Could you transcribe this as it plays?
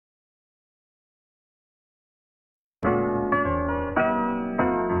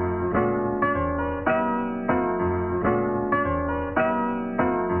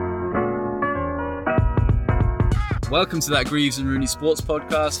Welcome to that Greaves and Rooney Sports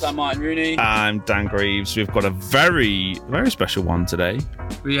Podcast. I'm Martin Rooney. I'm Dan Greaves. We've got a very, very special one today.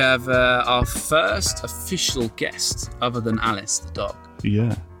 We have our first official guest other than Alice, the dog.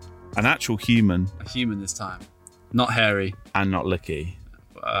 Yeah. An actual human. A human this time. Not hairy. And not licky.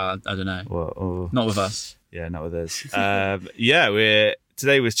 I don't know. Well, not with us. Yeah, not with us.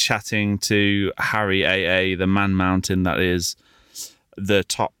 Today we're chatting to Harry AA, the man mountain that is the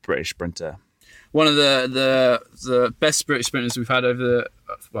top British sprinter. One of the best British sprinters we've had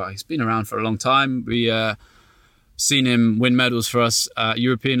he's been around for a long time. We seen him win medals for us at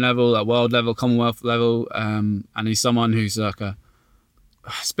European level, at world level, Commonwealth level, and he's someone who's it's a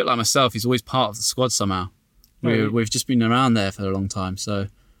bit like myself. He's always part of the squad somehow. We've just been around there for a long time. So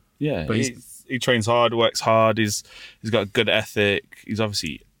yeah, but he trains hard, works hard. He's got a good ethic. He's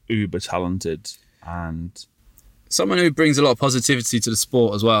obviously uber talented and someone who brings a lot of positivity to the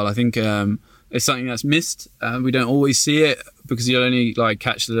sport as well. I think it's something that's missed. We don't always see it because you only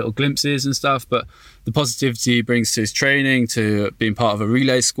catch the little glimpses and stuff. But the positivity he brings to his training, to being part of a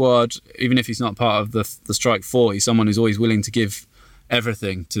relay squad, even if he's not part of the Strike Four, he's someone who's always willing to give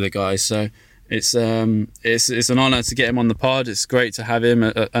everything to the guys. So it's an honour to get him on the pod. It's great to have him,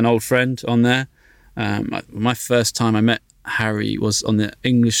 an old friend, on there. My first time I met Harry was on the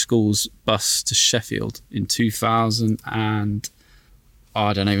English school's bus to Sheffield in 2000 and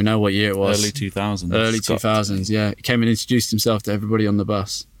I don't even know what year it was. Early 2000s. Early 2000s, yeah. He came and introduced himself to everybody on the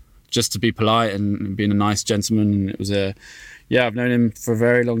bus just to be polite and being a nice gentleman. And it was I've known him for a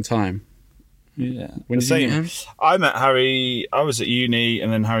very long time. Yeah. When did you meet him? I met Harry, I was at uni,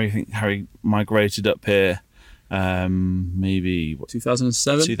 and then Harry migrated up here maybe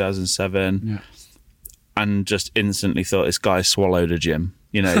 2007? 2007. Yeah. And just instantly thought this guy swallowed a gym.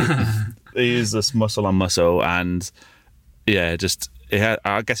 You know, he is this muscle on muscle, and yeah,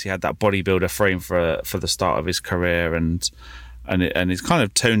 I guess he had that bodybuilder frame for the start of his career, and he's kind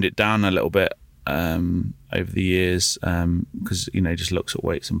of toned it down a little bit over the years because just looks at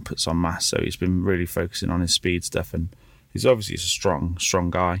weights and puts on mass. So he's been really focusing on his speed stuff, and he's obviously a strong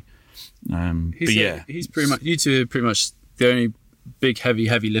guy. He's pretty much, you two are pretty much the only big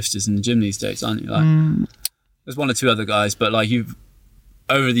heavy lifters in the gym these days, aren't you? There's one or two other guys, but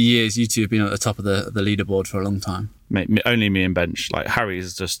over the years you two have been at the top of the leaderboard for a long time. Only me and bench. Harry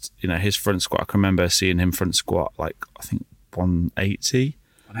is just his front squat. I can remember seeing him front squat I think 180.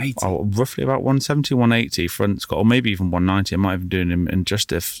 180. Or roughly about 170, 180 front squat, or maybe even 190. I might have been doing him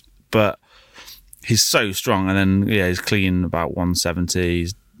injustice, but he's so strong. And then he's clean about 170.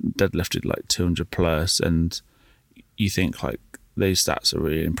 He's deadlifted 200 plus, and you think those stats are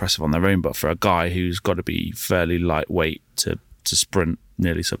really impressive on their own, but for a guy who's got to be fairly lightweight to sprint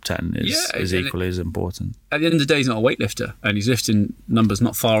nearly sub 10 is equally as important. At the end of the day, he's not a weightlifter, and he's lifting numbers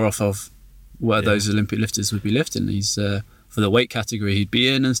not far off of where those Olympic lifters would be lifting. He's for the weight category he'd be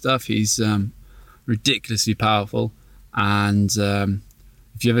in and stuff, he's ridiculously powerful. And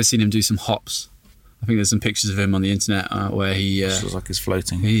if you've ever seen him do some hops, I think there's some pictures of him on the internet where he looks like he's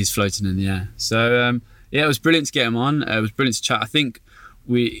floating. He's floating in the air. So it was brilliant to get him on. It was brilliant to chat. I think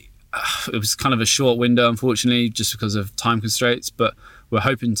it was kind of a short window, unfortunately, just because of time constraints, but we're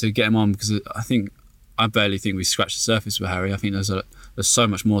hoping to get him on because I barely think we scratched the surface with Harry. I think there's so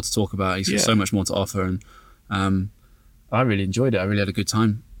much more to talk about. He's got so much more to offer, and I really enjoyed it. I really had a good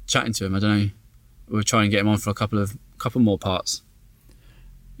time chatting to him. I don't know, we'll try and get him on for a couple more parts.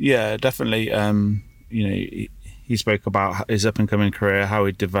 Yeah, definitely. He spoke about his up and coming career, how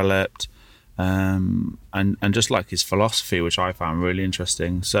he developed, and just his philosophy, which I found really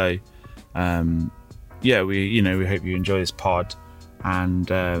interesting. So we hope you enjoy this pod, and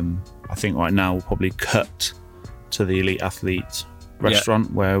I think right now we'll probably cut to the Elite Athlete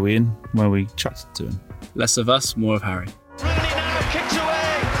restaurant where we chatted to him. Less of us, more of Harry. Rooney now kicks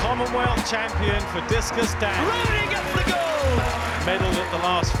away. Commonwealth champion for discus dance. Rooney gets the goal. Medalled at the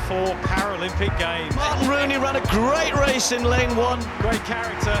last 4 Paralympic Games. Martin Rooney ran a great race in lane 1. Great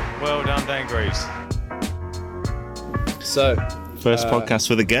character. Well done, Dan Greaves. So, first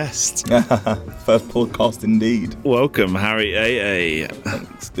podcast with a guest. First podcast indeed. Welcome, Harry AA.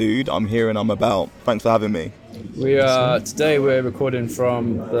 Thanks, dude. I'm here and I'm about. Thanks for having me. Today we're recording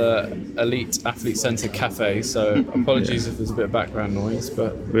from the Elite Athlete Centre Cafe, so apologies if there's a bit of background noise,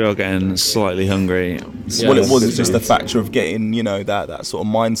 but we are getting slightly hungry. What it was just the factor of getting, that sort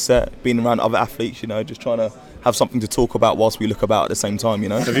of mindset, being around other athletes, just trying to have something to talk about whilst we look about at the same time,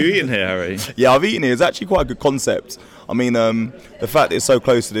 Have you eaten here, Harry? Yeah, I've eaten here. It's actually quite a good concept. I mean, the fact that it's so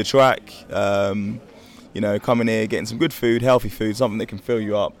close to the track, coming here, getting some good food, healthy food, something that can fill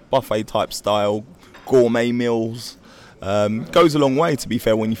you up, buffet type style, gourmet meals, Goes a long way, to be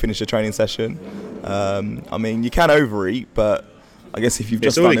fair, when you finish a training session. I mean, you can overeat, but I guess if you've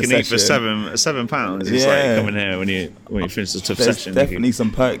just done a session, it's all you can eat for £7. It's like coming here when you finish a tough session. There's definitely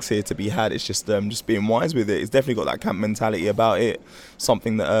some perks here to be had. It's just being wise with it. It's definitely got that camp mentality about it.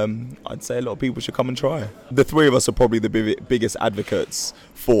 Something that I'd say a lot of people should come and try. The three of us are probably the biggest advocates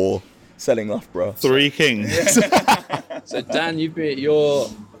for selling Loughborough. Three kings. So Dan, you're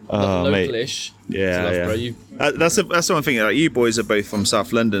localish. Yeah. That's the one thing. Like, you boys are both from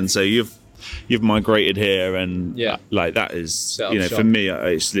South London, so you've migrated here, and like that is, you know, for me,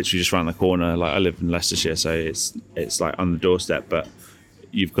 it's literally just around the corner. Like, I live in Leicestershire, so it's like on the doorstep. But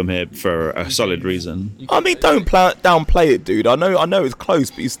you've come here for a solid reason. I mean, don't downplay it, dude. I know it's close,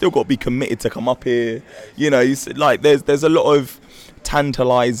 but you still got to be committed to come up here. You know, like there's a lot of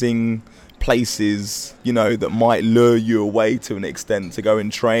tantalising places, you know, that might lure you away to an extent to go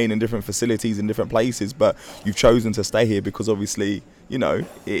and train in different facilities in different places, but you've chosen to stay here because obviously, you know,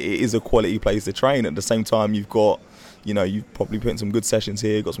 it is a quality place to train. At the same time, you've got, you know, you've probably put in some good sessions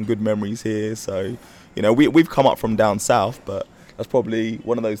here, got some good memories here. So, you know, we've come up from down south, but that's probably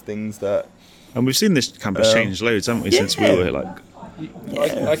one of those things that... And we've seen this campus change loads, haven't we, since we were like...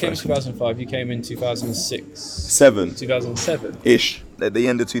 I came in 2005, you came in 2006? 2007-ish, at the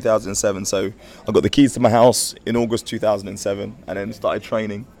end of 2007. So I got the keys to my house in August 2007 and then started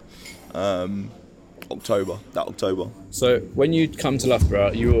training October. So when you come to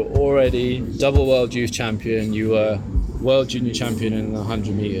Loughborough, you were already double world youth champion, you were world junior champion in the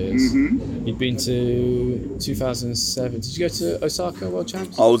 100 metres. You'd been to 2007. Did you go to Osaka World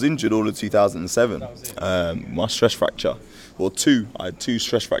Champs? I was injured all of 2007. My stress fracture. I had two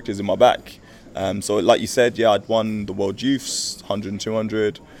stress fractures in my back. So like you said, I'd won the World Youths, 100 and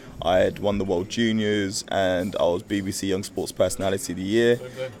 200. I had won the World Juniors, and I was BBC Young Sports Personality of the Year.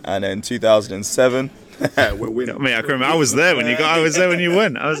 And then 2007, we're winning. I mean, I can remember I was there when you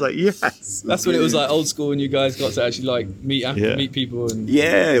won. I was like, yes. That's when it was like old school, and you guys got to actually like meet people. And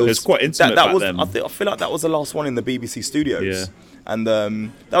it was quite intimate back then. I feel like that was the last one in the BBC studios. Yeah. And that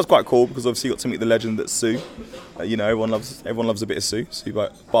was quite cool because obviously you got to meet the legend that's Sue. You know, everyone loves a bit of Sue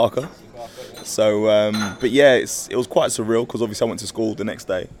Barker. So, but yeah, it was quite surreal because obviously I went to school the next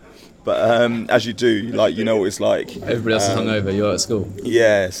day. But as you do, like, you know what it's like. Everybody else is hungover, you're at school.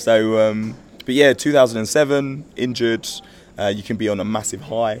 Yeah, so, but yeah, 2007, injured. You can be on a massive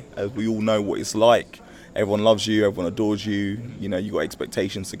high, as we all know what it's like. Everyone loves you, everyone adores you. You know, you got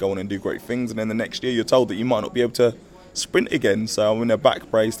expectations to go on and do great things. And then the next year you're told that you might not be able to sprint again. So I'm in a back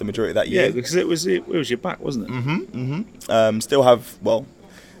brace the majority of that year. Yeah, because it was your back, wasn't it? Still have, I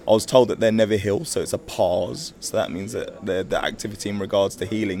was told that they're never heal, so it's a pause. So that means that the activity in regards to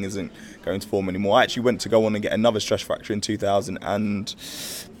healing isn't going to form anymore. I actually went to go on and get another stress fracture in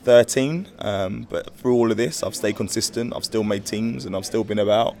 2013. But through all of this, I've stayed consistent. I've still made teams and I've still been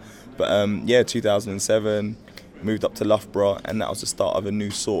about. But 2007, moved up to Loughborough, and that was the start of a new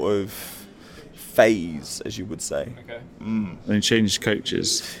sort of phase, as you would say. Okay. And you changed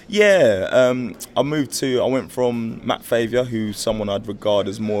coaches. Yeah, I went from Matt Favier, who's someone I'd regard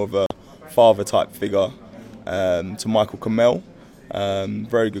as more of a father type figure, to Michael Kamel,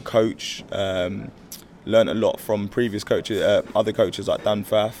 very good coach. Learned a lot from previous coaches, other coaches like Dan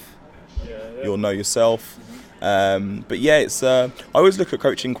Pfaff. You'll know yourself. But yeah, it's I always look at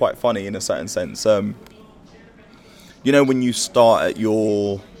coaching quite funny in a certain sense. You know, when you start at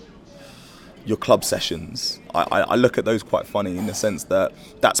your club sessions, I look at those quite funny in the sense that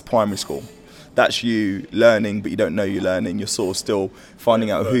that's primary school. That's you learning, but you don't know you're learning. You're sort of still finding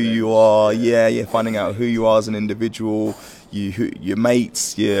out who you are. Yeah, finding out who you are as an individual. Your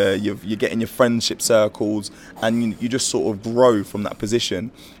mates, you're getting your friendship circles, and you just sort of grow from that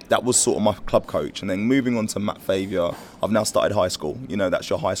position. That was sort of my club coach. And then moving on to Matt Favier, I've now started high school. You know, that's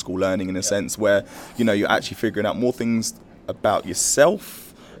your high school learning in a sense where, you know, you're actually figuring out more things about yourself,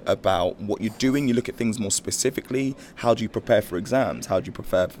 about what you're doing. You look at things more specifically. How do you prepare for exams? How do you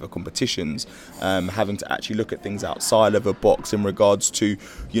prepare for competitions? Having to actually look at things outside of a box in regards to,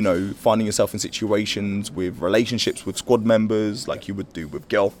 you know, finding yourself in situations with relationships with squad members like you would do with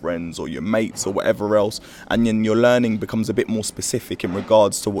girlfriends or your mates or whatever else. And then your learning becomes a bit more specific in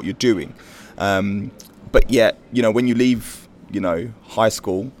regards to what you're doing. But yet, you know, when you leave, you know, high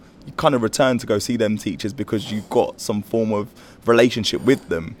school, you kind of return to go see them teachers because you've got some form of relationship with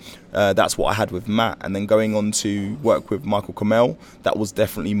them. That's what I had with Matt. And then going on to work with Michael Kamel, that was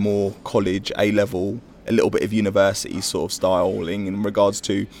definitely more college, A-level, a little bit of university sort of styling in regards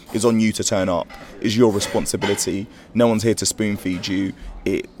to, it's on you to turn up, it's your responsibility, no one's here to spoon feed you.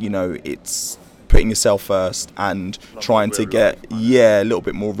 It's putting yourself first and trying to get a little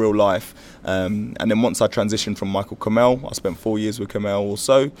bit more real life. And then once I transitioned from Michael Kamel, I spent 4 years with Kamel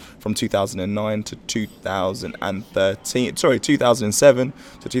also, from 2009 to 2007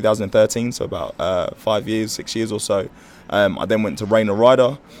 to 2013, so about 5 years, 6 years or so. I then went to Rayner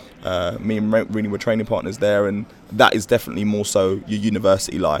Ryder. Me and Rooney were training partners there, and that is definitely more so your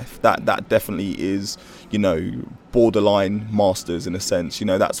university life. That definitely is, borderline masters in a sense.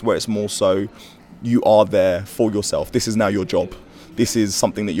 That's where it's more so you are there for yourself. This is now your job. This is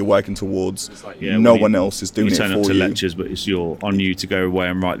something that you're working towards. No one else is doing it for you. You turn up to lectures, but it's on you to go away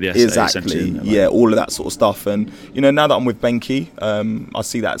and write the essay. Exactly. Yeah, all of that sort of stuff. And now that I'm with Benki, I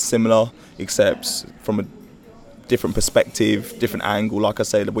see that similar, except from a different perspective, different angle. Like I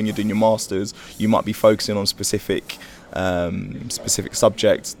said, when you're doing your masters, you might be focusing on specific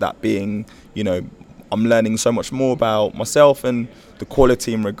subjects. That being, I'm learning so much more about myself and the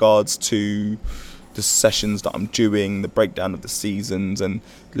quality in regards to the sessions that I'm doing, the breakdown of the seasons, and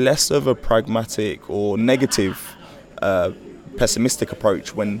less of a pragmatic or negative, pessimistic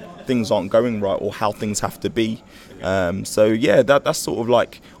approach when things aren't going right or how things have to be. That's sort of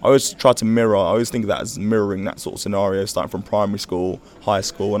like, I always try to mirror, I always think of that as mirroring that sort of scenario, starting from primary school, high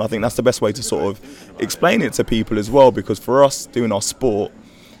school, and I think that's the best way to sort of explain it to people as well, because for us doing our sport,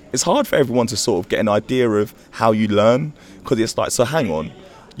 it's hard for everyone to sort of get an idea of how you learn, because it's like, so hang on,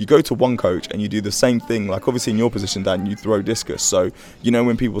 you go to one coach and you do the same thing, like obviously in your position, Dan, you throw discus. So,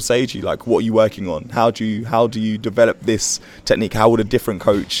 when people say to you, like, what are you working on? How do you develop this technique? How would a different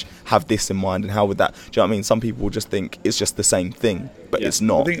coach have this in mind? And how would that, do you know what I mean? Some people just think it's just the same thing, but it's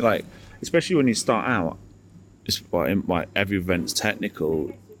not. I think, like, especially when you start out, it's like every event's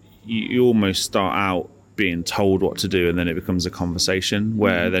technical, you almost start out being told what to do, and then it becomes a conversation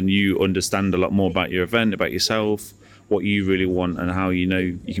where then you understand a lot more about your event, about yourself, what you really want, and how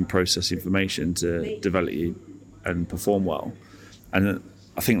you can process information to develop you and perform well. And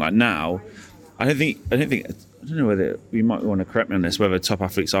I think like now, I don't know whether you might want to correct me on this, whether top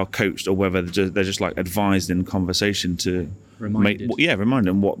athletes are coached or whether they're just like advised in conversation to remind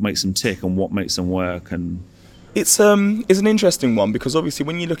them what makes them tick and what makes them work. And it's an interesting one, because obviously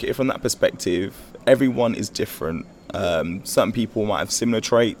when you look at it from that perspective, everyone is different. Certain people might have similar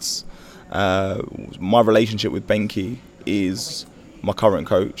traits. My relationship with Benki is my current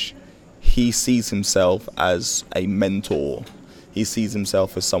coach. He sees himself as a mentor. He sees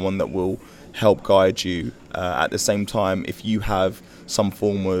himself as someone that will help guide you. At the same time, if you have some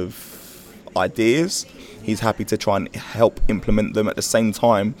form of ideas, he's happy to try and help implement them. At the same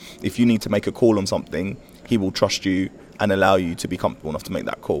time, if you need to make a call on something, he will trust you and allow you to be comfortable enough to make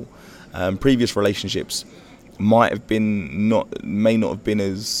that call. Previous relationships may not have been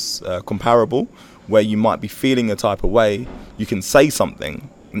as comparable, where you might be feeling a type of way, you can say something.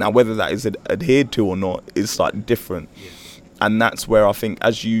 Now, whether that is adhered to or not is slightly different. And that's where I think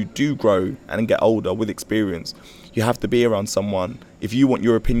as you do grow and get older with experience, you have to be around someone. If you want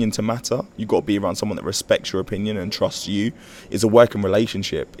your opinion to matter, you've got to be around someone that respects your opinion and trusts you. It's a working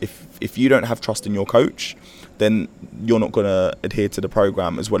relationship. If you don't have trust in your coach, then you're not going to adhere to the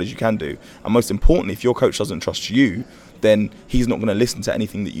program as well as you can do. And most importantly, if your coach doesn't trust you, then he's not going to listen to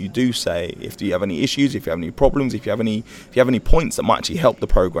anything that you do say. If you have any issues, if you have any problems, if you have any points that might actually help the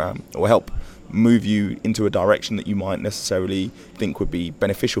program or help move you into a direction that you might necessarily think would be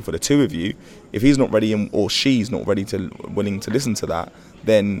beneficial for the two of you, if he's not ready or she's not willing to listen to that,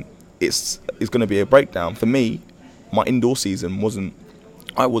 then it's going to be a breakdown. For me, my indoor season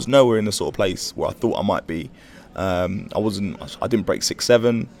I was nowhere in the sort of place where I thought I might be. I didn't break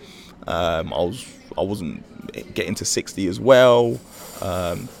 6'7". I wasn't getting to 60 as well.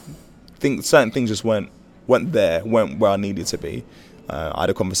 Certain things just weren't where I needed to be. I had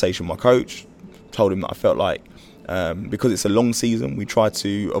a conversation with my coach, told him that I felt like because it's a long season, we try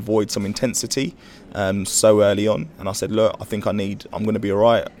to avoid some intensity so early on. And I said, look, I think I'm going to be all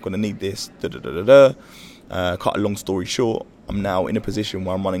right. I'm going to need this. Cut a long story short, I'm now in a position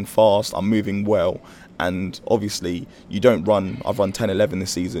where I'm running fast, I'm moving well. And obviously, I've run 10-11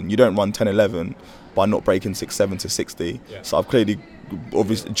 this season. You don't run 10-11 by not breaking 6'7" to 60. Yeah. So I've clearly,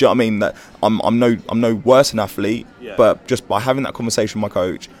 obviously, do you know what I mean? That I'm no worse an athlete, but just by having that conversation with my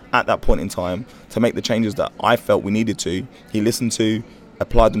coach at that point in time to make the changes that I felt we needed to, he listened to,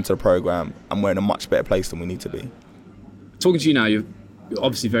 applied them to the program, and we're in a much better place than we need to be. Talking to you now, you're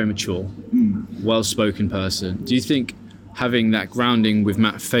obviously very mature, well-spoken person. Do you think having that grounding with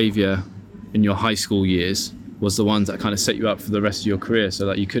Matt Favier in your high school years was the ones that kind of set you up for the rest of your career, so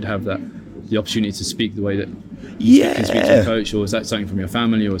that you could have the opportunity to speak the way that you can speak to a coach? Or was that something from your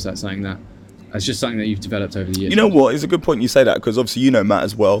family, or was that something that It's just something that you've developed over the years. You know what? It's a good point you say that, because obviously you know Matt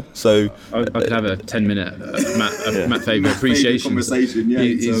as well. So I could have a 10-minute Matt Faber appreciation conversation. Yeah,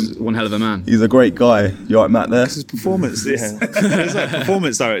 he's one hell of a man. He's a great guy. You all right, Matt? There. His performance, He's like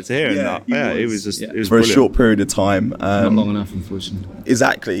performance director here, it was just it was for brilliant. a short period of time. Not long enough, unfortunately.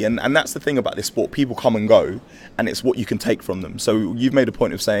 Exactly, and that's the thing about this sport. People come and go, and it's what you can take from them. So you've made a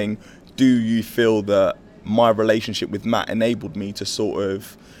point of saying, do you feel that my relationship with Matt enabled me to sort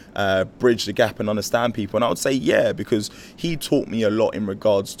of bridge the gap and understand people? And I would say yeah, because he taught me a lot in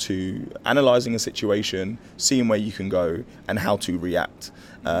regards to analysing a situation, seeing where you can go and how to react.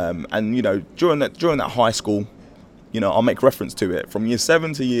 And you know, during that high school, you know, I'll make reference to it from year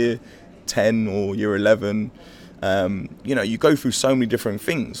 7 to year 10 or year 11. You know, you go through so many different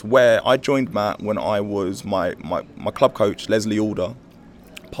things. Where I joined Matt when I was my club coach, Leslie Alder,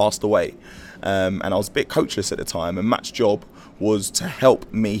 passed away, and I was a bit coachless at the time, and Matt's job was to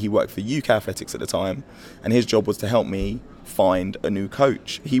help me. He worked for UK Athletics at the time, and his job was to help me find a new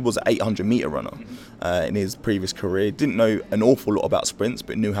coach. He was an 800 metre runner in his previous career. Didn't know an awful lot about sprints,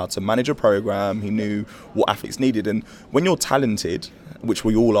 but knew how to manage a program. He knew what athletes needed. And when you're talented, which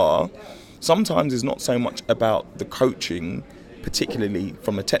we all are, sometimes it's not so much about the coaching, particularly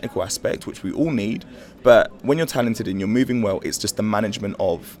from a technical aspect, which we all need, but when you're talented and you're moving well, it's just the management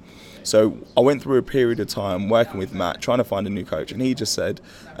of. So I went through a period of time working with Matt, trying to find a new coach, and he just said,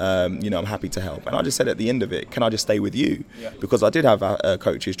 you know, I'm happy to help. And I just said at the end of it, can I just stay with you? Because I did have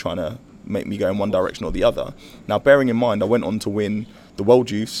coaches trying to make me go in one direction or the other. Now, bearing in mind, I went on to win the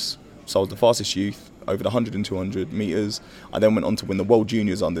World Youths, so I was the fastest youth over the 100 and 200 metres. I then went on to win the World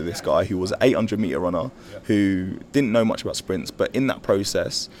Juniors under this guy who was an 800 metre runner who didn't know much about sprints, but in that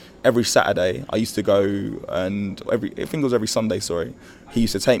process, every Saturday I used to go, and I think it was every Sunday, he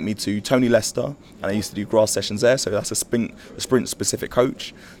used to take me to Tony Lester, and I used to do grass sessions there, so that's a sprint specific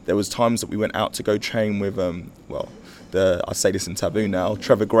coach. There was times that we went out to go train with I say this in taboo now,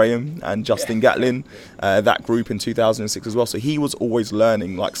 Trevor Graham and Justin Gatlin, that group in 2006 as well. So he was always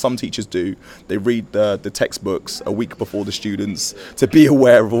learning, like some teachers do. They read the textbooks a week before the students to be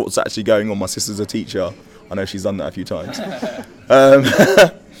aware of what's actually going on. My sister's a teacher. I know she's done that a few times.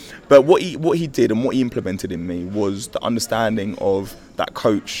 But what he did and what he implemented in me was the understanding of that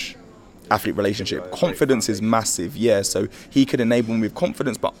coach-athlete relationship. Confidence is massive, yeah. So he could enable me with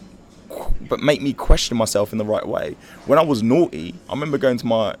confidence, but make me question myself in the right way. When I was naughty, I remember going to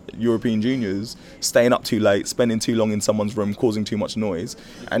my European Juniors, staying up too late, spending too long in someone's room, causing too much noise.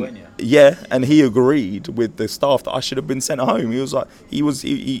 And and he agreed with the staff that I should have been sent home. He was like, he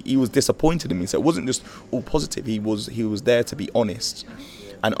was disappointed in me. So it wasn't just all positive. He was there to be honest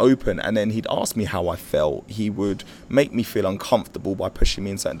and open, and then he'd ask me how I felt. He would make me feel uncomfortable by pushing me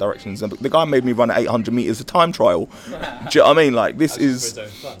in certain directions. And the guy made me run 800 metres a time trial. Do you know what I mean? Like, this is...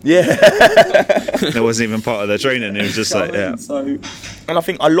 Yeah. That wasn't even part of their training. It was just like, yeah. So, and I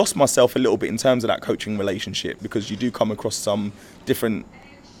think I lost myself a little bit in terms of that coaching relationship, because you do come across some different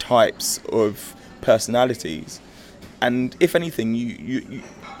types of personalities. And if anything,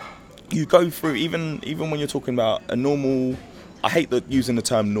 you go through, even when you're talking about a normal... I hate using the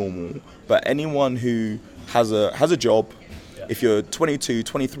term normal, but anyone who has a job, if you're 22,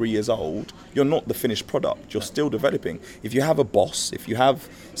 23 years old, you're not the finished product. You're still developing. If you have a boss, if you have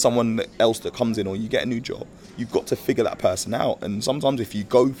someone else that comes in, or you get a new job, you've got to figure that person out. And sometimes if you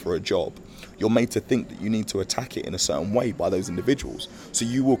go for a job, you're made to think that you need to attack it in a certain way by those individuals. So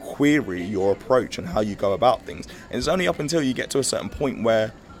you will query your approach and how you go about things. And it's only up until you get to a certain point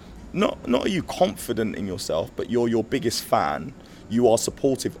where not are you confident in yourself, but you're your biggest fan. You are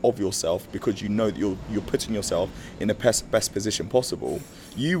supportive of yourself because you know that you're putting yourself in the best position possible.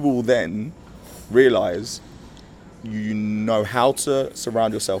 You will then realise you know how to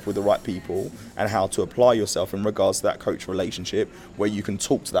surround yourself with the right people and how to apply yourself in regards to that coach relationship, where you can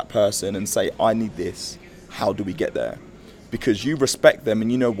talk to that person and say, I need this, how do we get there? Because you respect them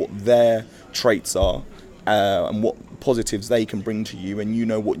and you know what their traits are, and what positives they can bring to you, and you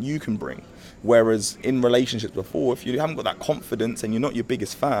know what you can bring. Whereas in relationships before, if you haven't got that confidence and you're not your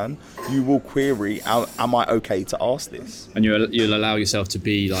biggest fan, you will query, am I okay to ask this? And you'll allow yourself to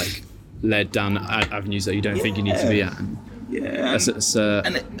be like led down avenues that you don't think you need to be at. Yeah.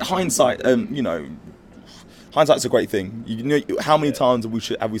 And hindsight, hindsight's a great thing. You know, how many times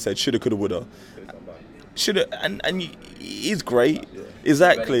have we said shoulda, coulda, woulda? Shoulda, and it is great.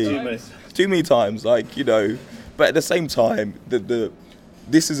 Exactly. Too many times, but at the same time,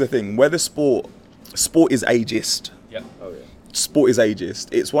 this is the thing, whether sport is ageist. Yeah. Oh, yeah. Sport is ageist.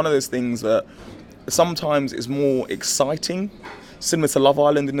 It's one of those things that sometimes is more exciting similar to Love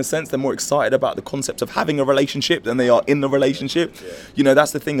Island in a sense. They're more excited about the concept of having a relationship than they are in the relationship. You know,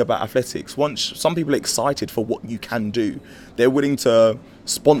 that's the thing about athletics. Once some people are excited for what you can do, they're willing to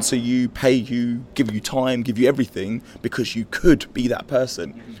sponsor you, pay you, give you time, give you everything because you could be that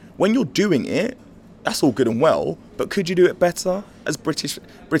person. When you're doing it, that's all good and well, but could you do it better as British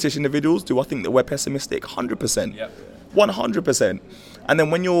individuals? Do I think that we're pessimistic? 100%. 100%. And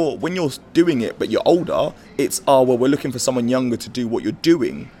then when you're doing it, but you're older, it's, well, we're looking for someone younger to do what you're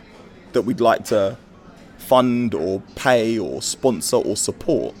doing that we'd like to fund or pay or sponsor or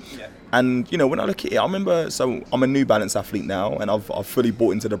support. And, you know, when I look at it, I remember, so I'm a New Balance athlete now, and I've fully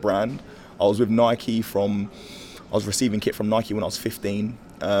bought into the brand. I was with Nike I was receiving kit from Nike when I was 15.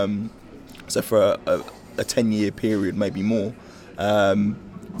 So for a 10-year period, maybe more.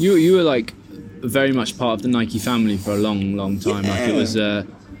 You were like very much part of the Nike family for a long time. Like it was,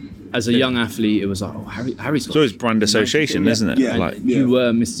 as a young athlete, it was like, oh, Harry's got. So it's brand association, isn't it? Yeah. Like You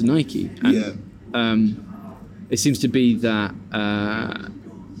were Mr. Nike, and it seems to be that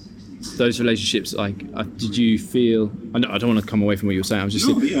those relationships. Like, did you feel? I don't want to come away from what you were saying. I was just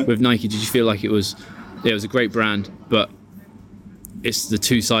with Nike. Did you feel like it was a great brand, but it's the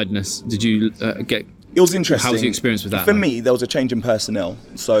two-sidedness? Did you get? It was interesting. How was your experience with that? For me, there was a change in personnel.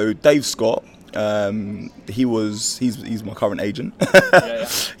 So Dave Scott, he's my current agent.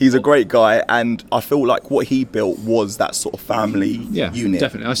 He's a great guy, and I feel like what he built was that sort of family unit.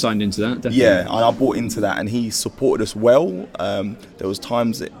 Definitely, I signed into that. Definitely. Yeah, and I bought into that, and he supported us well. There was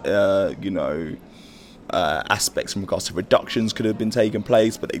times that aspects in regards to reductions could have been taking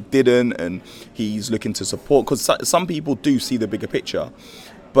place, but they didn't, and he's looking to support, because some people do see the bigger picture.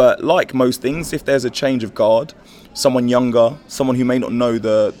 But like most things, if there's a change of guard, someone younger, someone who may not know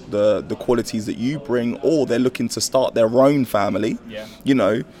the qualities that you bring, or they're looking to start their own family, you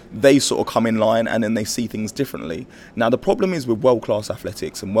know, they sort of come in line and then they see things differently. Now, the problem is with world-class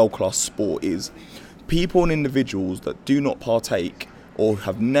athletics and world-class sport is people and individuals that do not partake or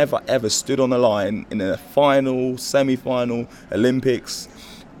have never ever stood on a line in a final, semi-final, Olympics,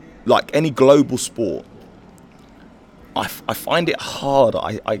 like any global sport. I find it hard.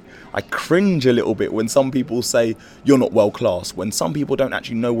 I cringe a little bit when some people say you're not world class, when some people don't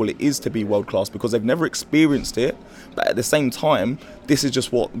actually know what it is to be world class because they've never experienced it. But at the same time, this is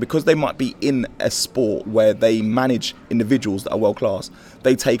just because they might be in a sport where they manage individuals that are world class,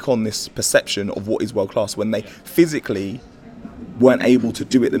 they take on this perception of what is world class when they physically weren't able to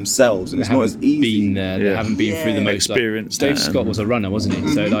do it themselves, and it's not as easy. Been there, they haven't been through the most experience. Dave Scott was a runner, wasn't he?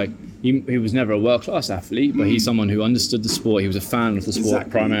 So like he was never a world-class athlete, but he's someone who understood the sport. He was a fan of the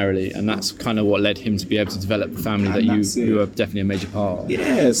sport primarily, and that's kind of what led him to be able to develop the family that you are definitely a major part of.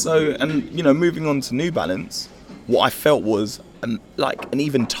 Yeah. So, and you know, moving on to New Balance, what I felt was like an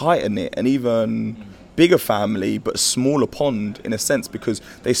even tighter knit, an even bigger family, but a smaller pond in a sense, because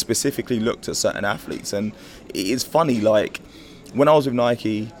they specifically looked at certain athletes. And it's funny, like when I was with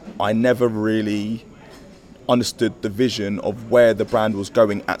Nike, I never really understood the vision of where the brand was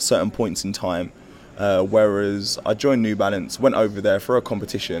going at certain points in time. Whereas I joined New Balance, went over there for a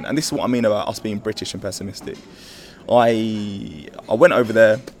competition, and this is what I mean about us being British and pessimistic. I went over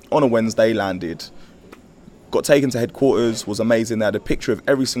there on a Wednesday, landed, got taken to headquarters, was amazing. They had a picture of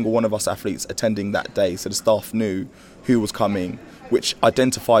every single one of us athletes attending that day, so the staff knew who was coming, which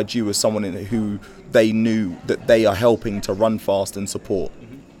identified you as someone who they knew that they are helping to run fast and support.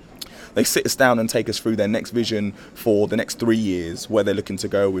 They sit us down and take us through their next vision for the next 3 years, where they're looking to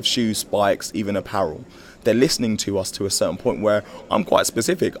go with shoes, spikes, even apparel. They're listening to us to a certain point where I'm quite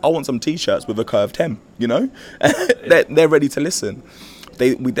specific. I want some T-shirts with a curved hem, you know? They're ready to listen.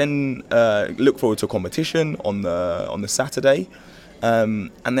 We then look forward to a competition on the Saturday.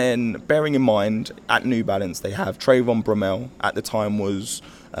 And then bearing in mind, at New Balance, they have Trayvon Bromell, at the time was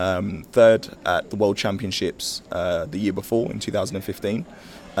third at the World Championships the year before, in 2015.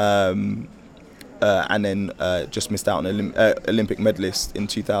 And then just missed out on an Olympic medalist in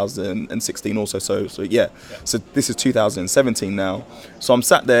 2016 also. So this is 2017 now. So I'm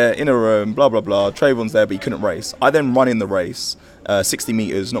sat there in a room, blah, blah, blah. Trayvon's there, but he couldn't race. I then run in the race, 60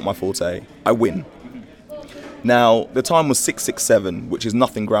 metres, not my forte. I win. Now, the time was 6:67, which is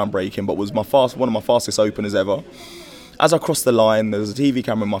nothing groundbreaking, but was one of my fastest openers ever. As I crossed the line, there was a TV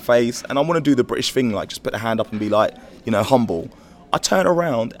camera in my face, and I want to do the British thing, like just put the hand up and be like, you know, humble. I turn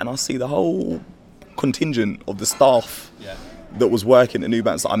around and I see the whole contingent of the staff that was working at New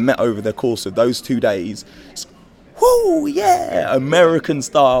Balance that I met over the course of those 2 days. whoo, yeah, American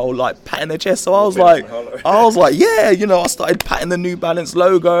style, like patting their chest. So I was like, yeah, you know, I started patting the New Balance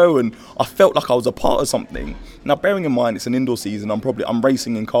logo, and I felt like I was a part of something. Now, bearing in mind it's an indoor season, I'm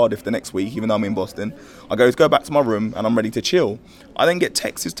racing in Cardiff the next week, even though I'm in Boston. I go back to my room and I'm ready to chill. I then get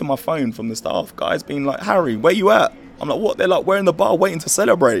texts to my phone from the staff, guys being like, Harry, where you at? I'm like, what? They're like, we're in the bar waiting to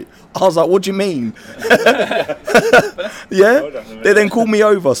celebrate. I was like, what do you mean? Yeah? They then call me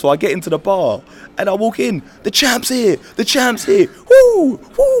over, so I get into the bar and I walk in. The champ's here. Woo,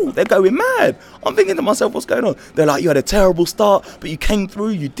 woo. They're going mad. I'm thinking to myself, what's going on? They're like, you had a terrible start, but you came through,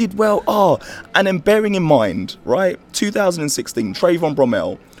 you did well. And then bearing in mind, right, 2016, Trayvon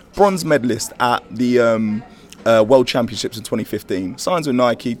Bromell, bronze medalist at the World Championships in 2015, signs with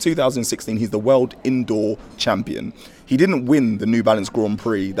Nike. 2016, he's the world indoor champion. He didn't win the New Balance Grand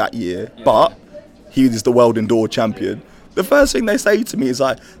Prix that year, but he is the world indoor champion. The first thing they say to me is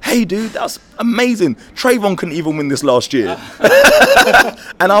like, hey dude, that's amazing. Trayvon couldn't even win this last year.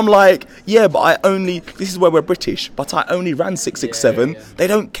 And I'm like, yeah, but this is where we're British, but I only ran 667. They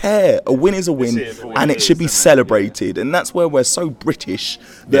don't care. A win is a win, and it should be celebrated. And that's where we're so British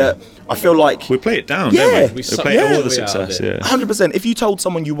that I feel like we play it down, yeah, don't we? We play all the success, 100%. If you told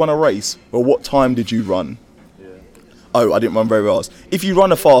someone you won a race, well, what time did you run? Oh, I didn't run very fast. If you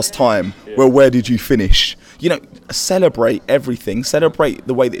run a fast time, well, where did you finish? You know, celebrate everything, celebrate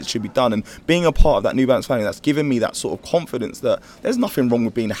the way that it should be done. And being a part of that New Balance family, that's given me that sort of confidence that there's nothing wrong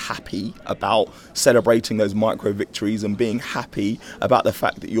with being happy about celebrating those micro victories and being happy about the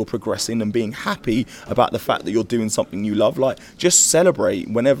fact that you're progressing and being happy about the fact that you're doing something you love. Like, just celebrate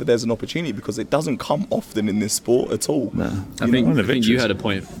whenever there's an opportunity, because it doesn't come often in this sport at all. No. I think you had a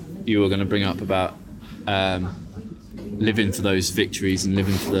point you were going to bring up about living for those victories and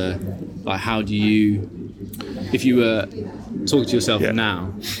living for the, how do you, if you were talking to yourself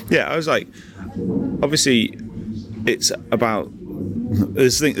now? Yeah, I was like, obviously it's about,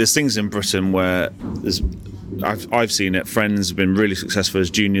 there's things in Britain where I've seen it, friends have been really successful as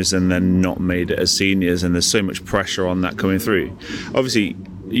juniors and then not made it as seniors, and there's so much pressure on that coming through. Obviously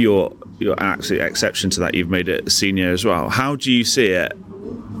you're an absolute exception to that, you've made it a senior as well. How do you see it,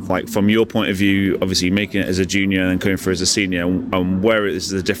 like from your point of view, obviously making it as a junior and coming through as a senior, and where is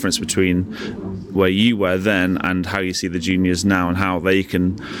the difference between where you were then and how you see the juniors now, and how they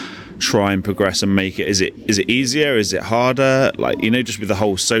can try and progress and make it? Is it easier? Is it harder? Like, you know, just with the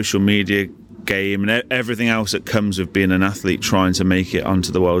whole social media game and everything else that comes with being an athlete trying to make it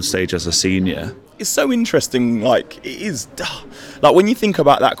onto the world stage as a senior. It's so interesting, like, it is, like, when you think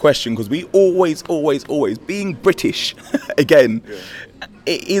about that question, because we always, being British, again,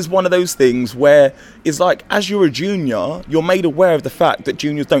 it is one of those things where it's like, as you're a junior, you're made aware of the fact that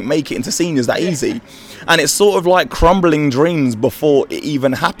juniors don't make it into seniors that easy. And it's sort of like crumbling dreams before it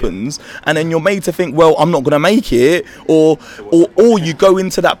even happens. And then you're made to think, well, I'm not going to make it. Or you go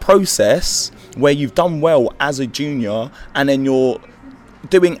into that process where you've done well as a junior and then you're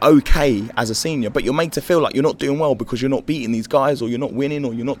doing okay as a senior, but you're made to feel like you're not doing well because you're not beating these guys, or you're not winning,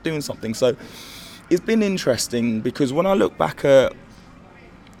 or you're not doing something. So it's been interesting, because when I look back at,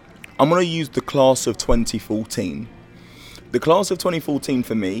 I'm going to use the class of 2014. The class of 2014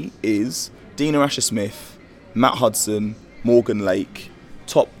 for me is Dina Asher-Smith, Matt Hudson, Morgan Lake,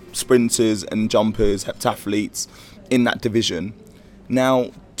 top sprinters and jumpers, heptathletes in that division.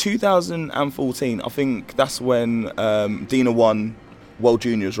 Now, 2014, I think that's when Dina won World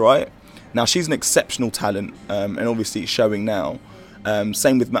Juniors, right? Now, she's an exceptional talent, and obviously it's showing now.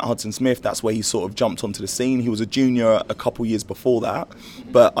 Same with Matt Hudson-Smith, that's where he sort of jumped onto the scene. He was a junior a couple years before that,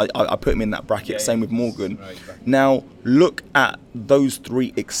 but I put him in that bracket. Same with Morgan. Now, look at those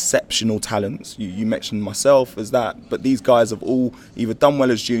three exceptional talents. You mentioned myself as that, but these guys have all either done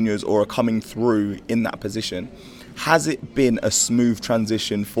well as juniors or are coming through in that position. Has it been a smooth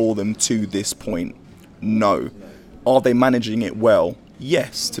transition for them to this point? No. Are they managing it well?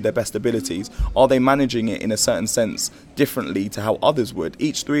 Yes, to their best abilities. Are they managing it in a certain sense differently to how others would?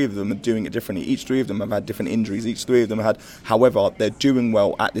 Each three of them are doing it differently. Each three of them have had different injuries. Each three of them had, however, they're doing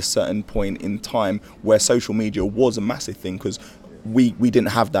well at this certain point in time where social media was a massive thing, because we didn't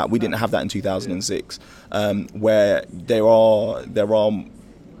have that. We didn't have that in 2006, where there are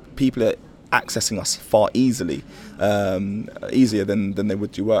people accessing us far easier than they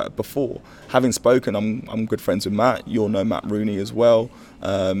would do before. Having spoken, I'm good friends with Matt. You'll know Matt Rooney as well.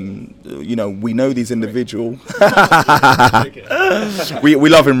 You know, we know these individuals. we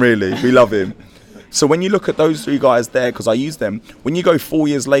love him, really. We love him. So when you look at those three guys there, because I use them, when you go 4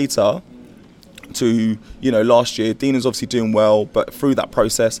 years later, to, last year, Dina's obviously doing well, but through that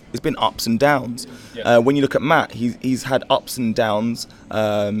process, it's been ups and downs. Yeah. When you look at Matt, he's had ups and downs,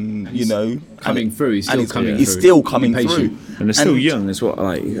 coming through. He's still coming through. And they're still young as well.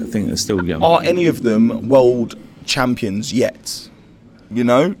 I think they're still young. Are any of them world champions yet?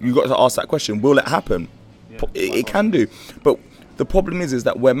 You've got to ask that question. Will it happen? Yeah, it can do. But the problem is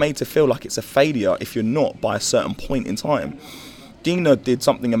that we're made to feel like it's a failure if you're not by a certain point in time. Dina did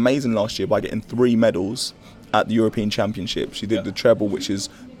something amazing last year by getting 3 medals at the European Championship. She did the treble, which is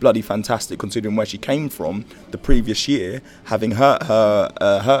bloody fantastic considering where she came from the previous year, having hurt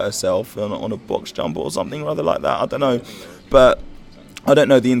herself on a box jump or something rather like that. I don't know. But I don't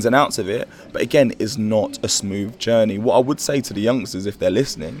know the ins and outs of it. But again, it's not a smooth journey. What I would say to the youngsters, if they're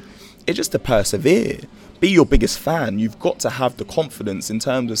listening, is just to persevere. Be your biggest fan. You've got to have the confidence in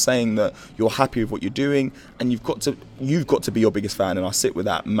terms of saying that you're happy with what you're doing, and you've got to be your biggest fan. And I sit with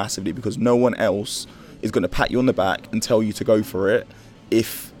that massively, because no one else is going to pat you on the back and tell you to go for it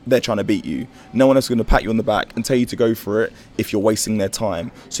if they're trying to beat you. No one else is going to pat you on the back and tell you to go for it if you're wasting their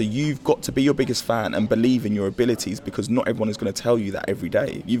time. So you've got to be your biggest fan and believe in your abilities, because not everyone is going to tell you that every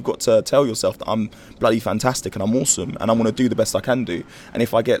day. You've got to tell yourself that I'm bloody fantastic and I'm awesome and I'm going to do the best I can do. And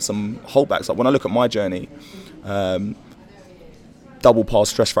if I get some holdbacks, like when I look at my journey, double pass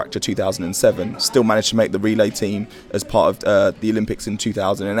stress fracture 2007, still managed to make the relay team as part of the Olympics in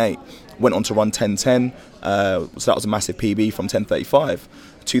 2008. Went on to run 10:10, so that was a massive PB from 10:35.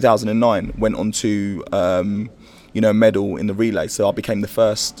 2009 went on to medal in the relay, so I became the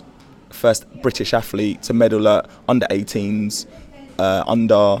first British athlete to medal at under 18s,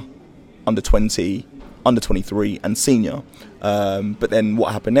 under 20, under 23 and senior. But then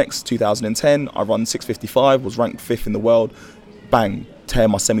what happened next? 2010 I run 6:55, was ranked 5th in the world, bang, tear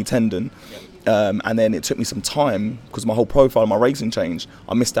my semi-tendon. And then it took me some time, because my whole profile of my racing changed.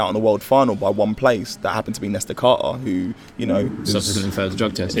 I missed out on the world final by 1 place. That happened to be Nesta Carter, who, subsequently failed the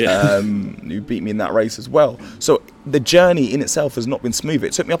drug test. Who beat me in that race as well. So the journey in itself has not been smooth.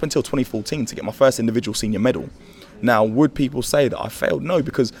 It took me up until 2014 to get my first individual senior medal. Now, would people say that I failed? No,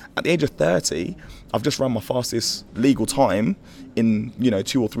 because at the age of 30, I've just run my fastest legal time in,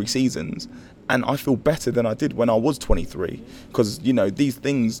 2 or 3 seasons. And I feel better than I did when I was 23. Because, these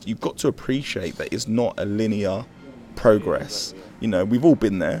things, you've got to appreciate that it's not a linear progress. We've all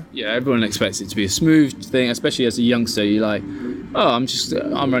been there. Yeah, everyone expects it to be a smooth thing, especially as a youngster. You're like, I'm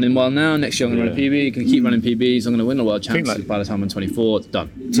running well now. Next year I'm going to run a PB. Can keep running PBs. I'm going to win the world championship by the time I'm 24. It's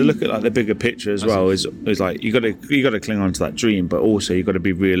done. To look at the bigger picture as well is like you got to cling on to that dream, but also you got to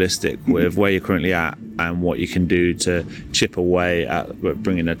be realistic with where you're currently at and what you can do to chip away at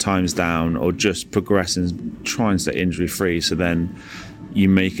bringing the times down, or just progress and try and stay injury free. So then you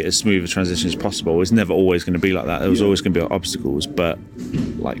make it as smooth a transition as possible. It's never always going to be like that. There's always going to be obstacles, but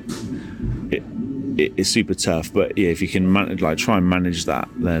it's super tough. But yeah, if you can try and manage that,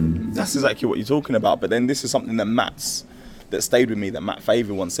 then that's exactly what you're talking about. But then this is something that stayed with me, that Matt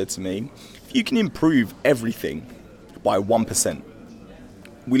Faver once said to me: if you can improve everything by 1%,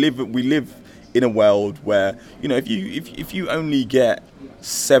 we live in a world where if you only get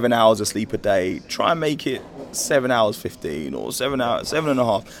 7 hours of sleep a day, try and make it 7 hours 15 or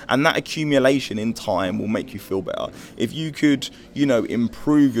 7.5, and that accumulation in time will make you feel better. If you could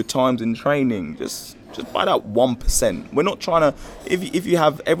improve your times in training just by that 1%. We're not trying to, if you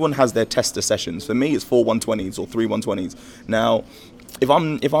have, everyone has their tester sessions. For me it's 4 120s or 3 120s. Now if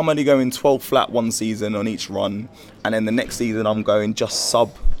I'm only going 12 flat one season on each run, and then the next season I'm going just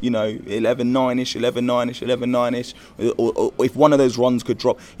sub 11.9ish, 11.9ish, or if one of those runs could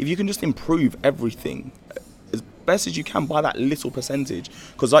drop, if you can just improve everything as best as you can by that little percentage,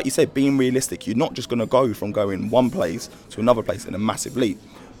 because like you said, being realistic, you're not just going to go from going one place to another place in a massive leap.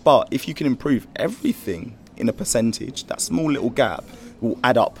 But if you can improve everything in a percentage, that small little gap will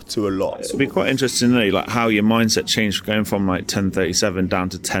add up to a lot. It'd be quite interesting to know how your mindset changed going from 10:37 down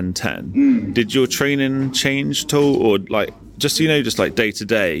to 10:10. Did your training change at all, or just day to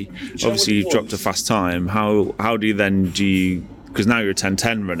day? Obviously you've dropped a fast time. How do you because now you're a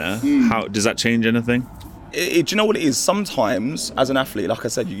 10:10 runner, how does that change anything? Do you know what it is? Sometimes, as an athlete, like I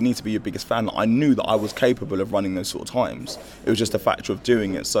said, you need to be your biggest fan. I knew that I was capable of running those sort of times. It was just a factor of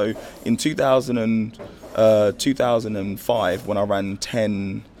doing it. So in 2005, when I ran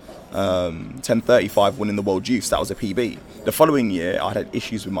 10:35, winning the World Youth, that was a PB. The following year, I had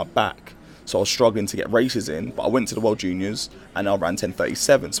issues with my back, so I was struggling to get races in. But I went to the World Juniors and I ran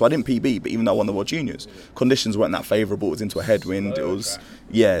 10:37. So I didn't PB, but even though I won the World Juniors, conditions weren't that favourable. It was into a headwind. It was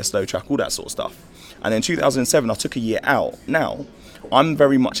slow track, all that sort of stuff. And in 2007, I took a year out. Now, I'm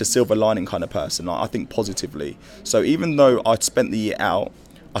very much a silver lining kind of person. I think positively. So even though I'd spent the year out,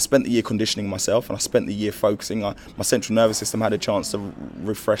 I spent the year conditioning myself, and I spent the year focusing. My central nervous system had a chance to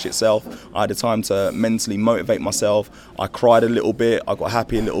refresh itself. I had a time to mentally motivate myself. I cried a little bit, I got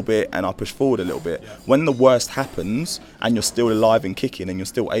happy a little bit, and I pushed forward a little bit. When the worst happens and you're still alive and kicking and you're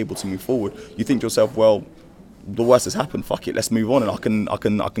still able to move forward, you think to yourself, well, the worst has happened, fuck it, let's move on, and I can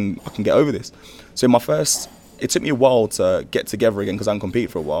get over this. So it took me a while to get together again because I hadn't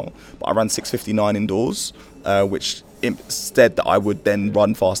competed for a while, but I ran 6:59 indoors, which instead that I would then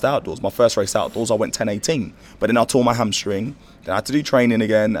run fast outdoors. My first race outdoors I went 10:18, but then I tore my hamstring, then I had to do training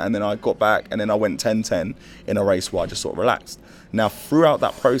again, and then I got back and then I went 10:10 in a race where I just sort of relaxed. Now throughout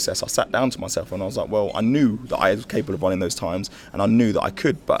that process I sat down to myself and I was like, well, I knew that I was capable of running those times and I knew that I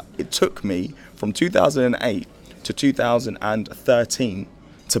could, but it took me from 2008 to 2013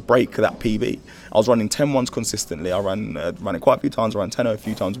 to break that PB. I was running 10-1s consistently. I ran it quite a few times. I ran 10-0 a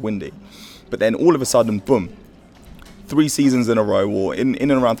few times windy. But then all of a sudden, boom, 3 seasons in a row, or in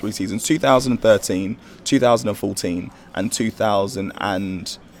and around 3 seasons, 2013, 2014, and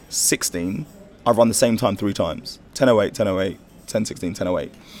 2016, I've run the same time 3 times. 10:08, 10:08, 10:16,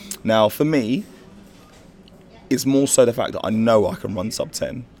 10:08. Now, for me, it's more so the fact that I know I can run sub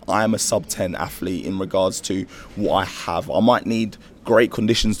 10. I am a sub 10 athlete in regards to what I have. I might need great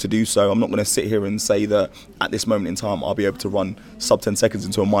conditions to do so. I'm not going to sit here and say that at this moment in time I'll be able to run sub 10 seconds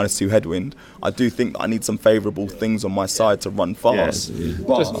into a -2 headwind. I do think that I need some favourable things on my side to run fast.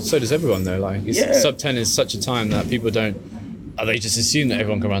 Yes. So does everyone though. Like sub 10 is such a time that people don't. They just assume that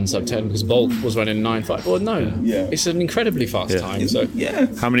everyone can run sub 10 because Bolt was running 9.5. Well, no, it's an incredibly fast time. So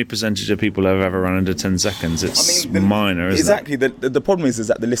how many percentage of people have ever run under 10 seconds? It's minor, isn't exactly. it? The problem is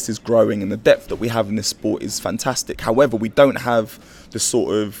that the list is growing and the depth that we have in this sport is fantastic. However, we don't have the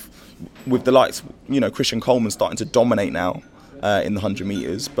sort of, with the likes, Christian Coleman starting to dominate now in the 100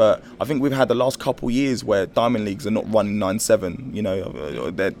 metres, but I think we've had the last couple of years where Diamond Leagues are not running 9.7,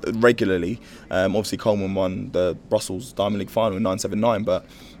 they're regularly. Obviously Coleman won the Brussels Diamond League final in 9.79, but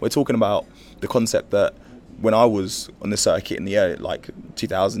we're talking about the concept that when I was on the circuit in the early, like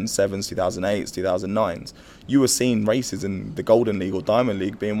 2007s, 2008s, 2009s, you were seeing races in the Golden League or Diamond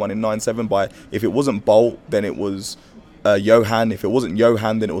League being won in 9.7 by, if it wasn't Bolt, then it was Johan. If it wasn't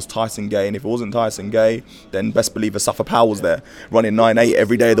Johan, then it was Tyson Gay, and if it wasn't Tyson Gay, then best believe Asafa Powell was there, running 9.8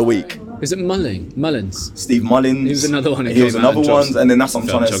 every day of the week. Is it Mullins? Steve Mullins. He was another one. He was another one, and then that's what I'm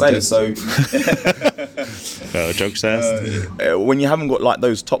trying to say. So, jokes there. When you haven't got like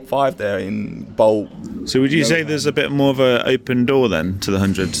those top 5 there in Bolt. So would you say there's a bit more of an open door then to the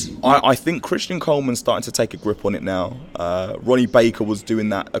 100s? I think Christian Coleman's starting to take a grip on it now. Ronnie Baker was doing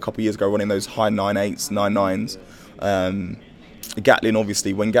that a couple of years ago, running those high 9.8s, 9.9s. Gatlin,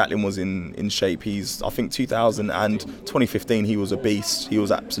 obviously, when Gatlin was in shape, I think 2000 and 2015, he was a beast. He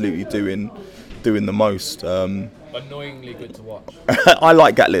was absolutely doing the most. Annoyingly good to watch. I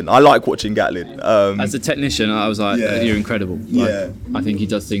like Gatlin. I like watching Gatlin. As a technician, I was like, you're incredible. I think he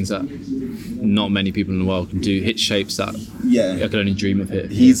does things that not many people in the world can do. Hit shapes that I could only dream of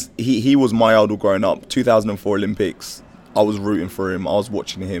hit. He was my idol growing up. 2004 Olympics. I was rooting for him. I was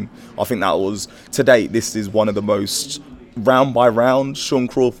watching him. I think that was, to date, this is one of the most round by round. Sean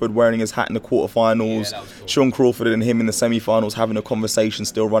Crawford wearing his hat in the quarterfinals. Cool. Sean Crawford and him in the semi-finals having a conversation,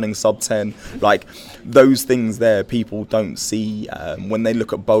 still running sub 10. Like, those things there, people don't see when they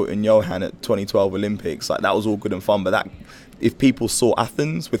look at Bolt and Johan at 2012 Olympics. Like, that was all good and fun, but if people saw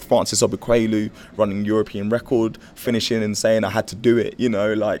Athens with Francis Obikwelu running European record, finishing and saying I had to do it,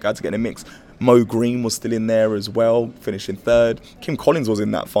 I had to get in a mix. Mo Green was still in there as well, finishing 3rd. Kim Collins was in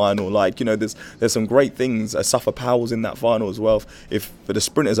that final. There's some great things. Asafa Powell was in that final as well. If for the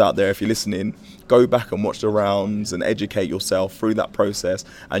sprinters out there, if you're listening, go back and watch the rounds and educate yourself through that process,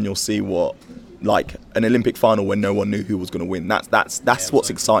 and you'll see what, like, an Olympic final when no one knew who was going to win. That's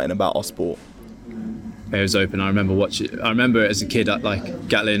what's exciting about our sport. It was open. I remember watching. I remember as a kid, like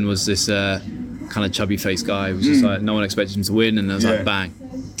Gatlin was this kind of chubby faced guy. It was just like no one expected him to win, and I was like, bang,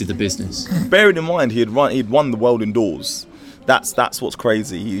 did the business. Bearing in mind he'd won the world indoors. That's what's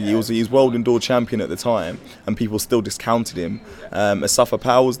crazy. He was world indoor champion at the time, and people still discounted him. Asafa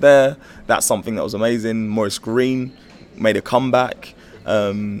Powell was there. That's something that was amazing. Maurice Green made a comeback,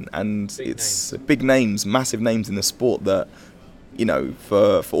 and it's big names, massive names in the sport that.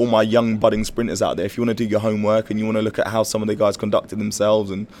 For all my young budding sprinters out there, if you want to do your homework and you want to look at how some of the guys conducted themselves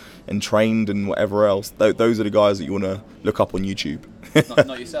and trained and whatever else, those are the guys that you want to look up on YouTube.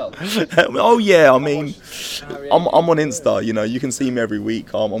 Not yourself? Oh yeah, I mean, I'm on Insta, you can see me every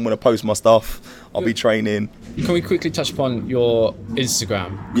week. I'm going to post my stuff. I'll be training. Can we quickly touch upon your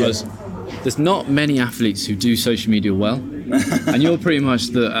Instagram? Because there's not many athletes who do social media well, and you're pretty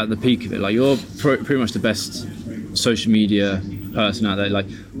much at the peak of it. Like, you're pretty much the best social media person out there. Like,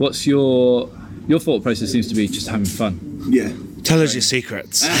 what's your thought process? Seems to be just having fun. Yeah. Tell us your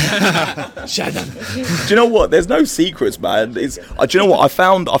secrets. Shut up. Do you know what? There's no secrets, man. It's. Do you know what? I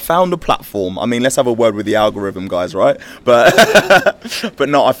found a platform. I mean, let's have a word with the algorithm, guys, right? But but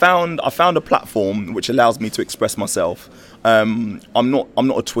no, I found a platform which allows me to express myself. I'm not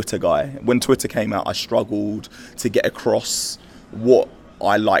a Twitter guy. When Twitter came out, I struggled to get across what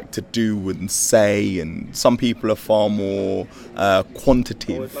I like to do and say, and some people are far more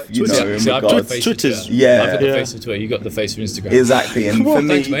quantitative, you know. In regards. Twitter's, I've got the face of Twitter. You got the face of Instagram. Exactly, and for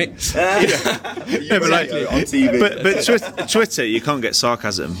me, thanks, mate. on TV. But Twitter, you can't get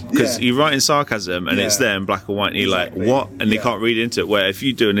sarcasm because you write in sarcasm and it's there in black and white, and you're like, what? And they can't read into it. Where if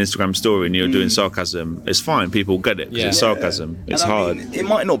you do an Instagram story and you're doing sarcasm, it's fine. People get it because it's sarcasm. It's hard. I mean, it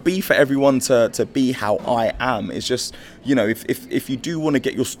might not be for everyone to be how I am. It's just, you know, if you do want to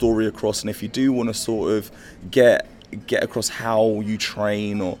get your story across, and if you do want to sort of get across how you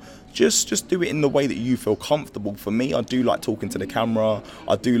train, or just do it in the way that you feel comfortable. For me, I do like talking to the camera.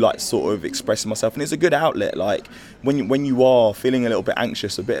 I do like sort of expressing myself, and it's a good outlet. Like when you are feeling a little bit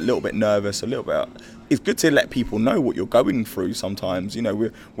anxious, a little bit nervous, it's good to let people know what you're going through. Sometimes, you know,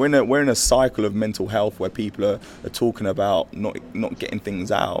 we're in a cycle of mental health where people are talking about not getting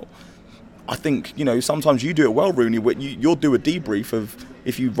things out. I think, you know, sometimes you do it well, Rooney. You'll do a debrief of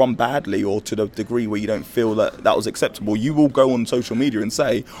if you run badly or to the degree where you don't feel that was acceptable. You will go on social media and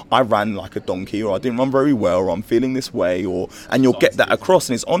say, I ran like a donkey, or I didn't run very well, or I'm feeling this way, and you'll get that across,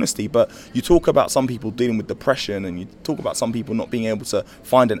 and it's honesty. But you talk about some people dealing with depression, and you talk about some people not being able to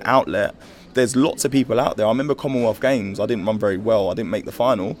find an outlet. There's lots of people out there. I remember Commonwealth Games, I didn't run very well, I didn't make the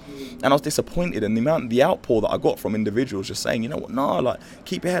final, and I was disappointed, and the outpour that I got from individuals just saying, you know what, like,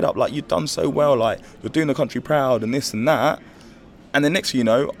 keep your head up, like, you've done so well, like, you're doing the country proud, and this and that. And then next thing you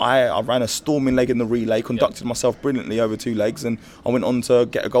know, I ran a storming leg in the relay, conducted myself brilliantly over 2 legs, and I went on to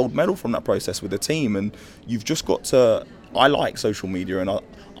get a gold medal from that process with the team. And you've just got to, I like social media, and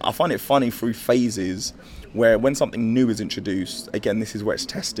I find it funny through phases where when something new is introduced, again, this is where it's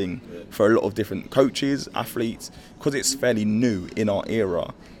testing for a lot of different coaches, athletes, because it's fairly new in our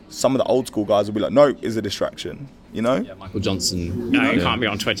era. Some of the old school guys will be like, no, it's a distraction, you know? Yeah, Michael Johnson, no, you can't be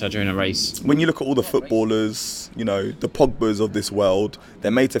on Twitter during a race. When you look at all the footballers, you know, the Pogbas of this world,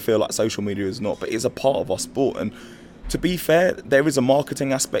 they're made to feel like social media is not, but it's a part of our sport. And to be fair, there is a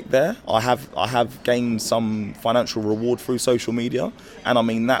marketing aspect there. I have gained some financial reward through social media, and I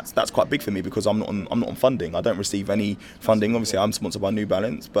mean that's quite big for me because I'm not on funding. I don't receive any funding. Obviously, I'm sponsored by New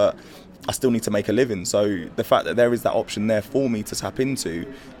Balance, but I still need to make a living. So the fact that there is that option there for me to tap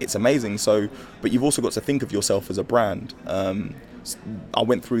into, it's amazing. So, but you've also got to think of yourself as a brand. I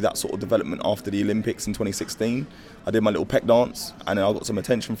went through that sort of development after the Olympics in 2016. I did my little peck dance, and then I got some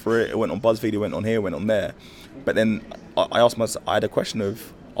attention for it. It went on BuzzFeed, it went on here, it went on there. But then I asked myself, I had a question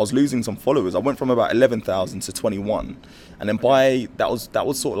of, I was losing some followers. I went from about 11,000 to 21, and then that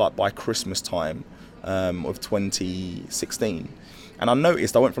was sort of like by Christmas time of 2016. And I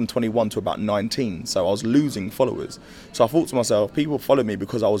noticed I went from 21 to about 19, so I was losing followers. So I thought to myself, people follow me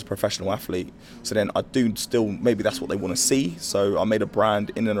because I was a professional athlete. So then I do still, maybe that's what they want to see. So I made a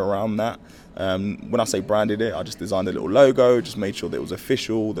brand in and around that. When I say branded it, I just designed a little logo, just made sure that it was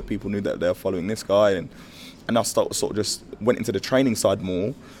official, that people knew that they were following this guy. And I sort of just went into the training side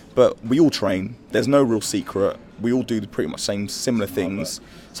more. But we all train. There's no real secret. We all do pretty much similar things.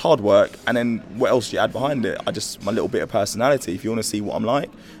 It's hard work. And then what else do you add behind it? My little bit of personality. If you want to see what I'm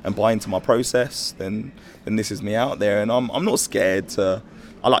like and buy into my process, then this is me out there. And I'm not scared to.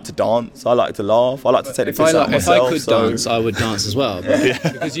 I like to dance. I like to laugh. I like to take the piss out of myself. If I could dance, I would dance as well. But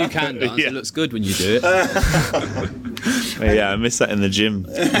because you can dance, it looks good when you do it. Yeah, I miss that in the gym.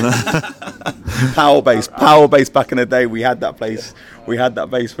 Power bass back in the day. We had that place. We had that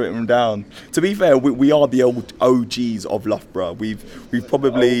bass written down. To be fair, we are the old OGs of Loughborough. We've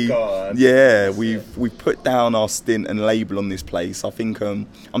probably we've put down our stint and label on this place. I think I'm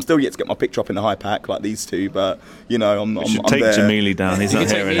still yet to get my picture up in the high pack like these two, but you know I'm take there. Jamili down. He's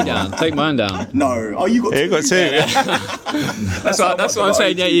not here anymore. Down. Take mine down. No, you got two. You got two. That's what I'm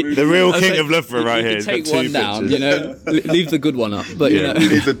saying. Yeah, the real king of Loughborough right here. You take one down, you know, leave the good one up. But you know, he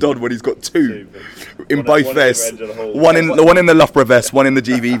needs a Dodd when he's got two in both vests. One in the Loughborough vest, one in the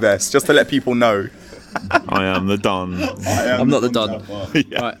GV vest, just to let people know. I am the Don. I'm not the Don.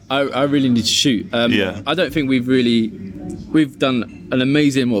 Right, I really need to shoot. I don't think we've done an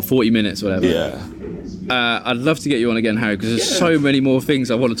amazing 40 minutes, whatever. Yeah. I'd love to get you on again, Harry, because there's so many more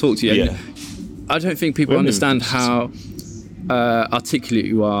things I want to talk to you. Yeah. I don't think people understand how articulate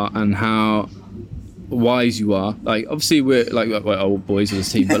you are and how wise you are. Like, obviously we're like we're old boys of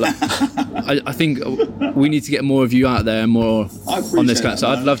this team, but like, I think we need to get more of you out there, more on this kind. So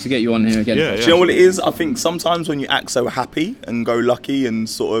I'd love to get you on here again. Do you know what it is? I think sometimes when you act so happy and go lucky, and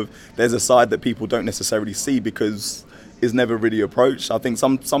sort of there's a side that people don't necessarily see because it's never really approached. I think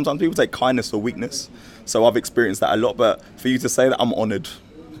sometimes people take kindness for weakness. So I've experienced that a lot. But for you to say that, I'm honoured.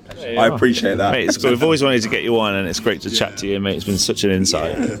 I appreciate that. Mate, we've always wanted to get you on, and it's great to chat to you, mate. It's been such an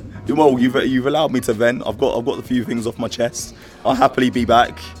insight. Yeah. Well, you've allowed me to vent. I've got a few things off my chest. I'll happily be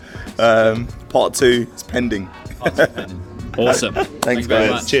back. Part 2 is pending. Awesome. Thanks,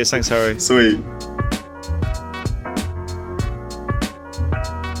 guys. Cheers. Thanks, Harry. Sweet.